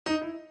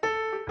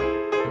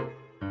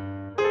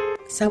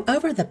So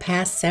over the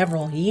past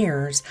several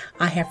years,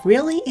 I have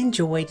really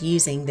enjoyed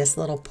using this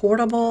little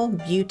portable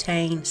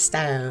butane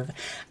stove.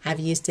 I've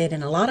used it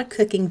in a lot of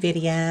cooking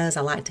videos.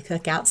 I like to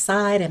cook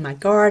outside in my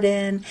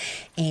garden,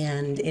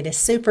 and it is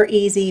super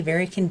easy,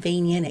 very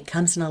convenient. It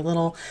comes in a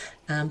little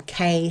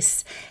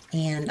case,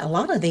 and a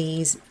lot of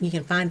these you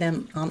can find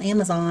them on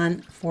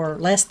Amazon for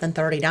less than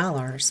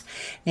 $30.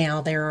 Now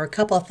there are a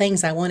couple of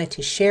things I wanted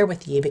to share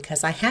with you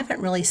because I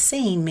haven't really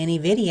seen many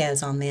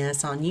videos on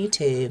this on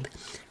YouTube.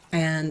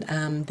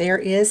 And there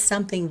is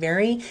something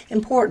very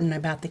important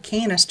about the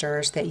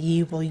canisters that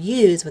you will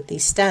use with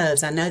these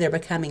stoves. I know they're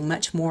becoming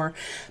much more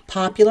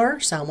popular,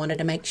 so I wanted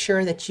to make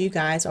sure that you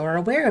guys are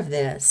aware of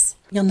this.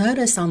 You'll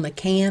notice on the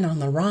can on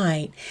the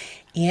right,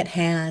 it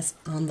has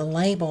on the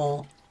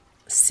label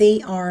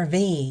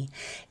CRV,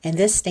 and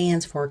this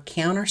stands for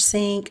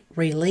countersink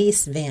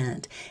release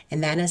vent,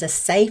 and that is a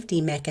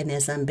safety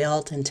mechanism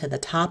built into the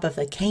top of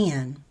the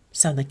can.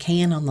 So the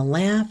can on the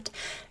left,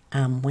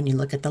 when you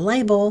look at the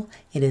label,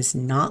 it is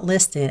not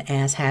listed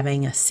as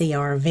having a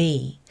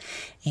CRV.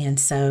 And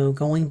so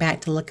going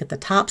back to look at the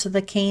tops of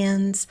the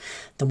cans,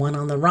 the one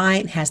on the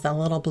right has the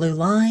little blue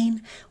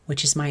line,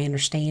 which is my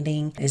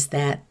understanding is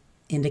that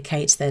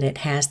indicates that it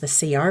has the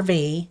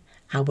CRV.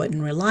 I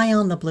wouldn't rely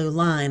on the blue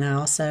line. I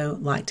also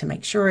like to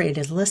make sure it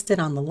is listed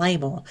on the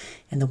label.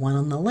 And the one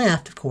on the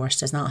left, of course,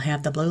 does not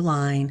have the blue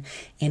line,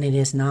 and it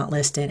is not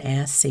listed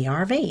as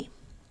CRV.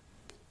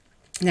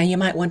 Now you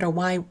might wonder,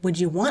 why would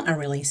you want a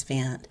release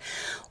vent?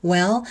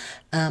 Well,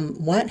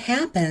 what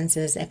happens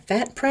is if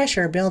that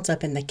pressure builds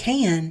up in the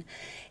can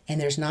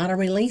and there's not a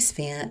release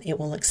vent, it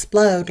will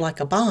explode like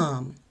a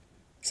bomb.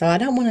 So I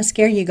don't want to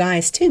scare you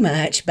guys too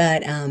much,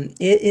 but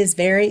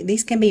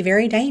these can be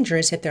very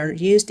dangerous if they're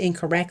used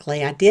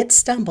incorrectly. I did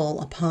stumble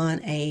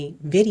upon a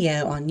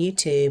video on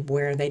YouTube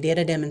where they did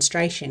a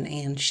demonstration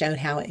and showed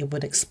how it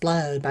would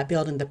explode by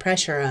building the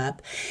pressure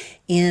up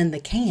in the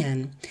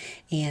can.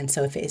 And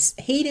so if it's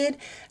heated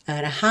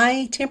at a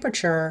high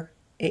temperature,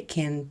 it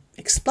can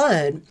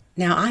explode.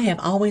 Now, I have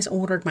always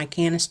ordered my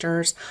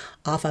canisters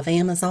off of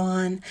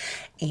Amazon,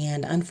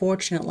 and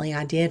unfortunately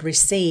I did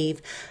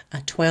receive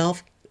a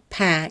 12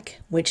 pack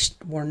which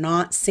were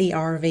not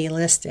CRV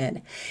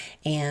listed,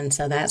 and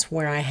so that's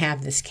where I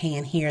have this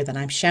can here that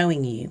I'm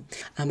showing you.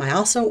 I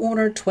also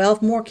ordered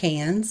 12 more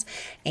cans,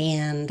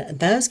 and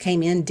those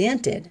came in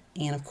dented,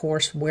 and of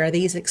course where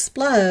these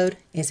explode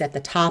is at the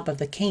top of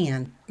the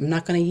can. I'm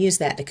not going to use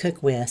that to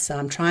cook with, so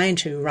I'm trying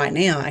to right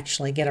now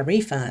actually get a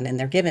refund, and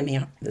they're giving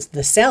me,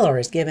 the seller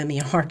is giving me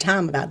a hard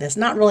time about this.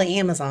 Not really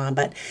Amazon,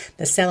 but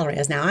the seller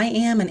is. Now I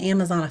am an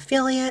Amazon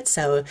affiliate,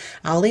 so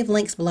I'll leave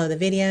links below the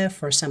video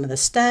for some of the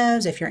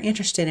stoves if you're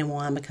interested in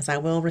one, because I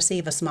will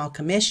receive a small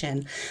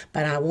commission.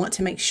 But I want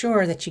to make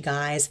sure that you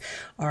guys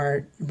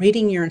are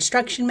reading your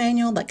instruction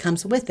manual that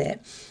comes with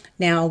it.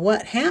 Now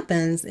what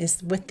happens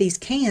is with these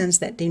cans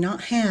that do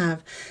not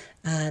have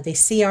the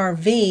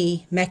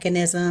CRV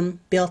mechanism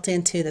built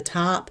into the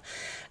top,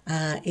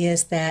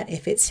 is that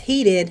if it's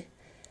heated,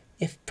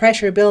 if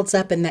pressure builds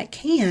up in that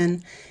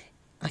can,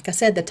 like I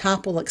said, the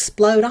top will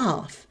explode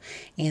off.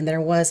 And there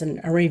was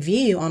a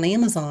review on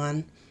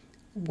Amazon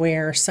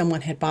where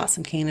someone had bought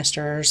some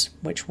canisters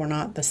which were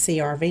not the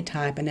CRV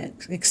type, and it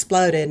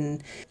exploded,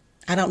 and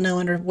I don't know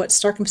under what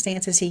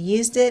circumstances he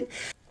used it.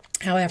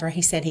 However,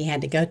 he said he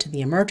had to go to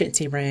the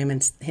emergency room,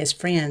 and his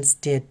friends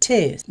did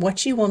too.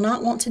 What you will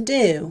not want to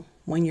do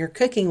when you're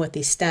cooking with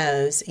these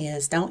stoves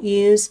is don't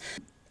use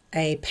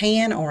a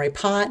pan or a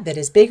pot that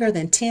is bigger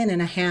than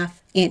 10.5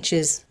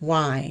 inches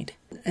wide.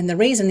 And the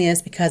reason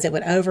is because it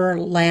would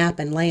overlap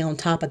and lay on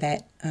top of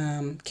that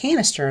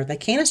canister. The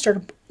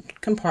canister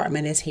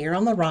compartment is here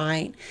on the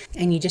right,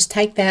 and you just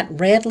take that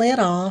red lid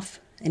off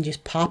and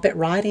just pop it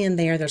right in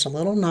there. There's a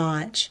little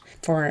notch.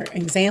 For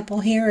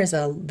example, here is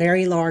a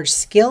very large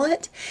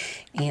skillet,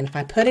 and if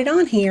I put it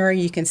on here,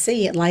 you can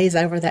see it lays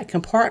over that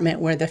compartment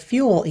where the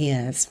fuel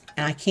is.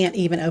 And I can't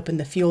even open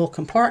the fuel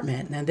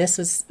compartment. Now this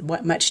is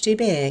much too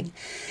big,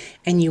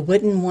 and you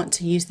wouldn't want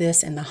to use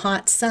this in the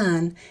hot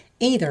sun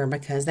either,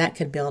 because that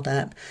could build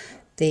up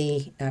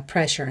the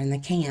pressure in the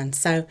can.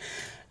 So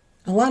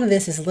a lot of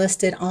this is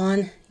listed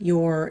on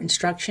your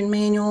instruction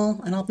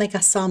manual. I don't think I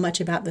saw much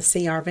about the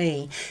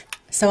CRV.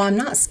 So I'm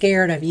not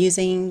scared of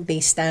using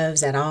these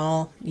stoves at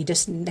all. You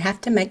just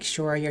have to make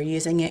sure you're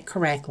using it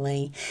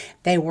correctly.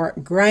 They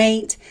work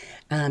great.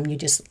 You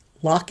just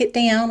lock it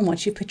down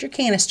once you put your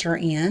canister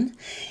in,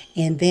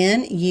 and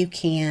then you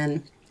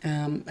can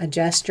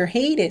adjust your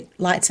heat. It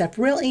lights up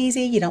real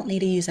easy. You don't need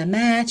to use a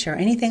match or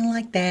anything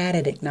like that.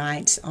 It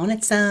ignites on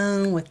its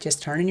own with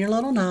just turning your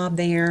little knob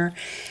there.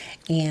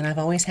 And I've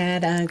always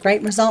had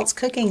great results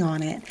cooking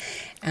on it.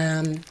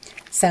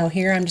 So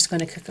here I'm just going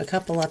to cook a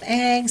couple of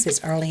eggs.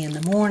 It's early in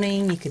the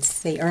morning. You could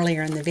see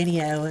earlier in the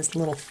video is a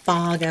little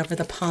fog over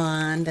the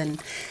pond, and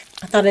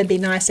I thought it'd be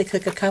nice to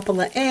cook a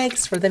couple of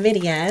eggs for the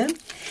video.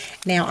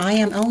 Now, I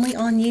am only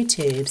on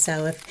YouTube,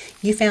 so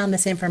if you found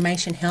this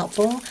information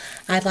helpful,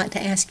 I'd like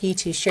to ask you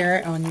to share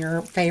it on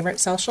your favorite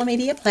social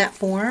media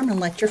platform and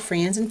let your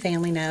friends and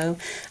family know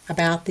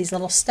about these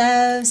little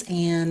stoves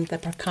and the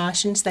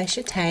precautions they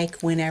should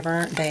take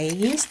whenever they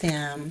use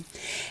them.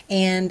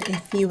 And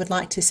if you would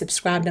like to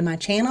subscribe to my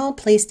channel,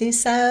 please do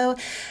so.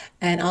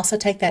 And also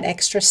take that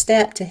extra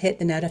step to hit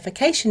the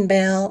notification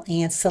bell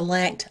and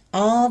select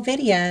all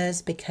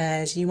videos,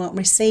 because you won't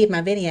receive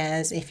my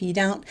videos if you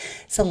don't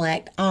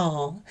select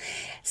all.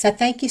 So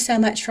thank you so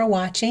much for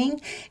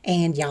watching,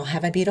 and y'all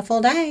have a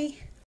beautiful day.